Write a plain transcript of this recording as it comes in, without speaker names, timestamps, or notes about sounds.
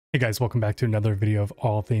Hey guys, welcome back to another video of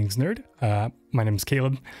All Things Nerd. My name is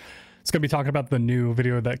Caleb. It's going to be talking about the new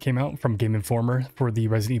video that came out from GameInformer for the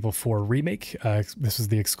Resident Evil 4 remake. This is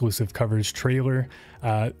the exclusive coverage trailer.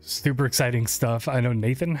 Super exciting stuff. I know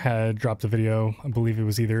Nathan had dropped a video, I believe it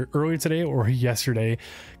was either earlier today or yesterday,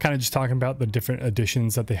 kind of just talking about the different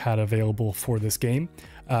additions that they had available for this game.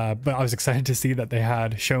 But I was excited to see that they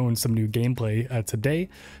had shown some new gameplay today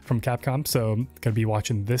from Capcom. So I'm going to be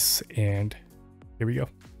watching this, and here we go.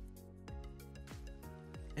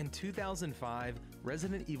 In 2005,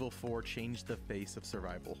 Resident Evil 4 changed the face of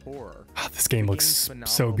survival horror. Oh, this game looks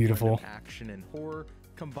so beautiful. Action and horror,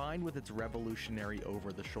 combined with its revolutionary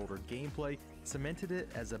over-the-shoulder gameplay, cemented it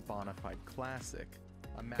as a bona fide classic.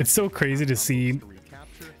 It's so crazy to see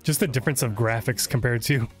just the difference of graphics compared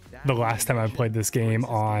to the last time I played this game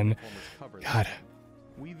on, God,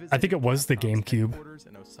 I think it was the GameCube.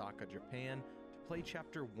 In Osaka, Japan, to play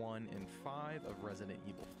Chapter 1 and 5 of Resident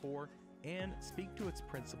Evil 4, and speak to its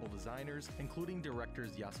principal designers, including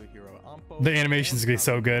directors Yasuhiro Ampo. The animation's gonna be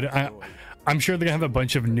so good. I'm sure they're gonna have a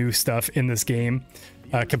bunch of new stuff in this game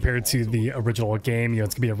compared to the original game. You know,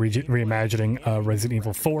 it's gonna be a reimagining of Resident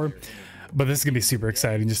Evil 4, but this is gonna be super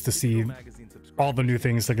exciting just to see all the new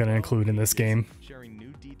things they're gonna include in this game. Sharing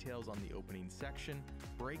new details on the opening section,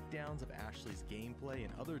 breakdowns of Ashley's gameplay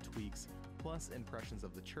and other tweaks, plus impressions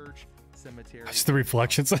of the church, cemetery, just the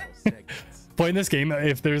reflections. Playing this game,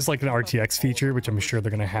 if there's like an RTX feature, which I'm sure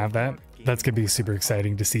they're gonna have that's gonna be super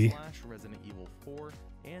exciting to see. Resident Evil 4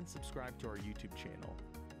 and subscribe to our YouTube channel.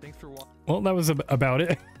 Thanks for watching. Well, that was about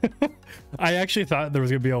it. I actually thought there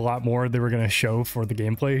was gonna be a lot more they were gonna show for the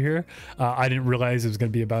gameplay here. I didn't realize it was gonna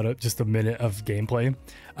be about just a minute of gameplay,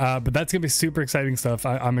 but that's gonna be super exciting stuff.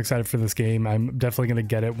 I'm excited for this game. I'm definitely gonna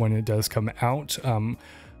get it when it does come out.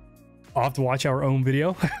 I'll have to watch our own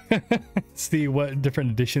video, see what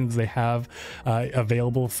different editions they have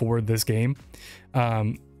available for this game.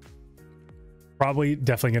 Probably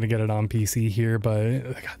definitely going to get it on PC here, but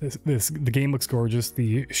God, the game looks gorgeous.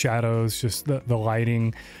 The shadows, just the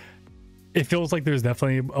lighting. It feels like there's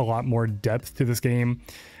definitely a lot more depth to this game,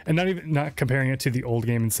 and not comparing it to the old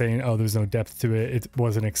game and saying, oh, there's no depth to it. It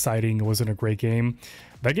wasn't exciting. It wasn't a great game.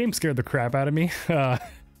 That game scared the crap out of me.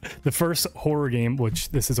 The first horror game, which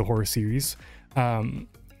this is a horror series,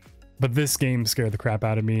 but this game scared the crap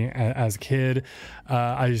out of me as a kid.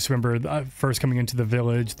 I just remember first coming into the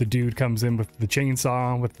village, the dude comes in with the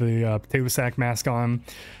chainsaw, with the potato sack mask on,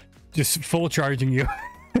 just full charging you.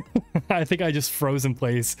 I think I just froze in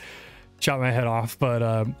place, shot my head off.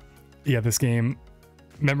 But yeah, this game,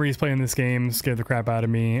 memories playing this game scared the crap out of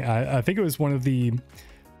me. I think it was one of the,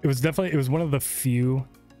 it was one of the few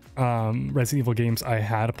Resident Evil games I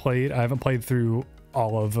had played. I haven't played through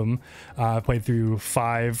all of them. I played through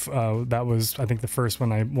 5. That was, I think, the first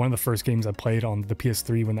one of the first games I played on the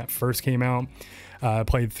PS3 when that first came out. I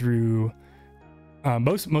played through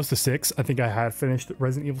most of 6. I think I had finished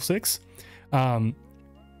Resident Evil 6.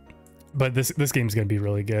 But this game's gonna be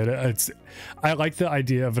really good. I like the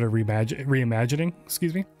idea of it reimagining.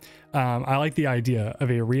 Excuse me. I like the idea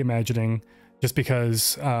of a reimagining just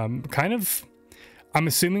because kind of. I'm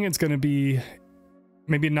assuming it's going to be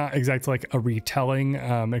maybe not exactly like a retelling.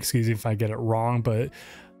 Excuse me if I get it wrong, but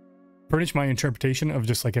pretty much my interpretation of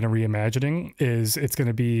just like in a reimagining is it's going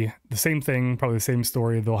to be the same thing, probably the same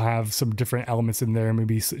story. They'll have some different elements in there,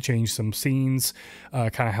 maybe change some scenes,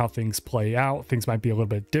 kind of how things play out. Things might be a little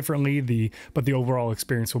bit differently, but the overall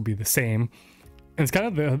experience will be the same. And it's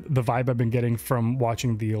kind of the vibe I've been getting from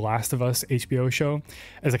watching the Last of Us HBO show,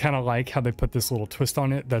 as I kind of like how they put this little twist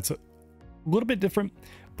on it that's a little bit different,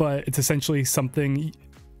 but it's essentially something,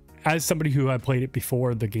 as somebody who had played it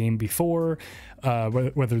before, the game before,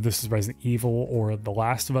 whether this is Resident Evil or The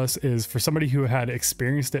Last of Us, is for somebody who had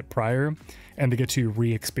experienced it prior and they get to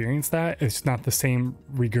re-experience that. It's not the same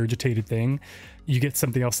regurgitated thing. You get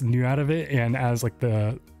something else new out of it, and as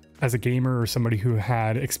a gamer or somebody who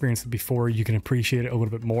had experienced it before, you can appreciate it a little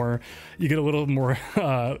bit more. You get a little more get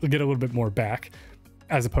a little bit more back,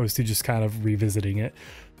 as opposed to just kind of revisiting it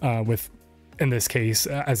with, in this case,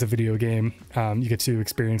 as a video game. You get to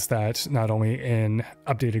experience that not only in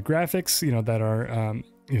updated graphics, you know, that are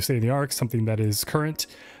state of the art, something that is current,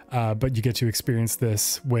 but you get to experience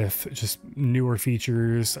this with just newer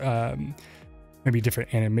features, maybe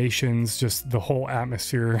different animations, just the whole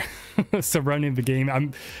atmosphere surrounding the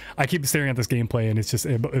game. I keep staring at this gameplay, and it's just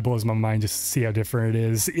it blows my mind just to see how different it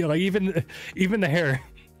is. You know, like even the hair.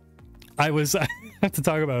 I have to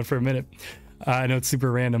talk about it for a minute. I know it's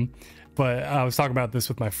super random, but I was talking about this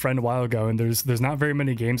with my friend a while ago, and there's not very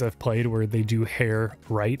many games I've played where they do hair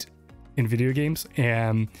right in video games,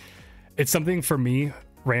 and it's something for me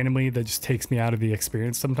randomly that just takes me out of the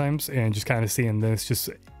experience sometimes, and just kind of seeing this, just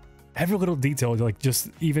every little detail, like just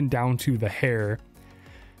even down to the hair,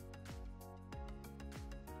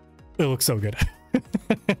 it looks so good.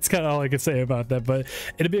 It's kind of all I can say about that, but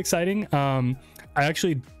it'll be exciting. I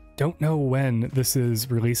actually don't know when this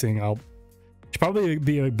is releasing. I'll should probably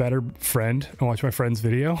be a better friend and watch my friend's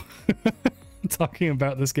video talking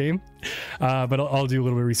about this game, but I'll do a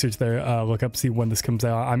little bit of research there, look up, see when this comes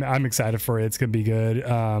out. I'm excited for it. It's gonna be good.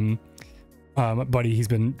 Buddy, he's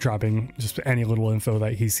been dropping just any little info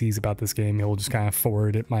that he sees about this game, he'll just kind of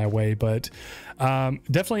forward it my way. But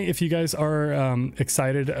definitely, if you guys are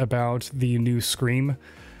excited about the new Scream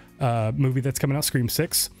movie that's coming out, Scream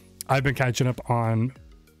 6, I've been catching up on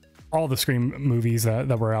all the Scream movies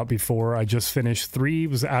that were out before. I just finished 3,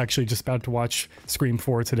 was actually just about to watch Scream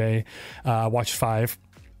 4 today. Watched 5.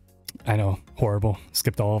 I know, horrible,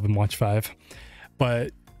 skipped all of them, watched 5.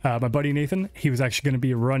 But my buddy Nathan, he was actually going to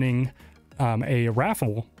be running a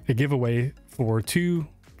raffle, a giveaway for 2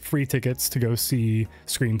 free tickets to go see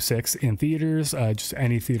Scream 6 in theaters, just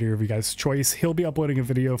any theater of your guys' choice. He'll be uploading a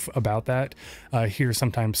video about that here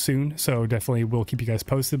sometime soon, so definitely we'll keep you guys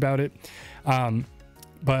posted about it.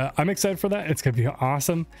 But I'm excited for that. It's going to be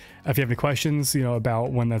awesome. If you have any questions, you know,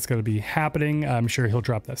 about when that's going to be happening, I'm sure he'll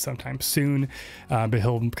drop that sometime soon. But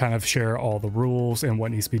he'll kind of share all the rules and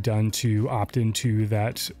what needs to be done to opt into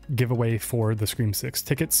that giveaway for the Scream 6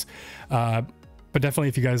 tickets. But definitely,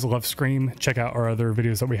 if you guys love Scream, check out our other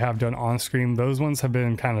videos that we have done on Scream. Those ones have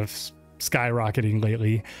been kind of skyrocketing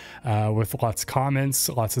lately, with lots of comments,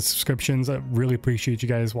 lots of subscriptions. I really appreciate you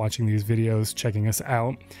guys watching these videos, checking us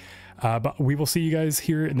out. But we will see you guys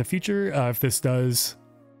here in the future. If this does,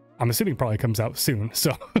 I'm assuming probably comes out soon.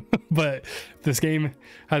 So, but this game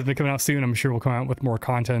has been coming out soon. I'm sure we'll come out with more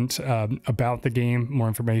content about the game, more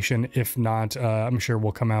information. If not, I'm sure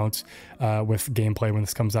we'll come out with gameplay when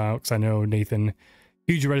this comes out. Because I know Nathan,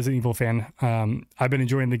 huge Resident Evil fan. I've been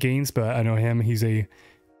enjoying the games, but I know him. He's a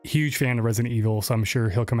huge fan of Resident Evil, so I'm sure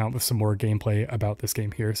he'll come out with some more gameplay about this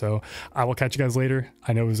game here. So I will catch you guys later.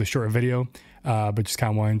 I know it was a short video, but just kind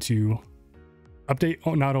of wanted to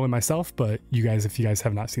update not only myself, but you guys, if you guys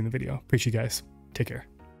have not seen the video. Appreciate you guys. Take care.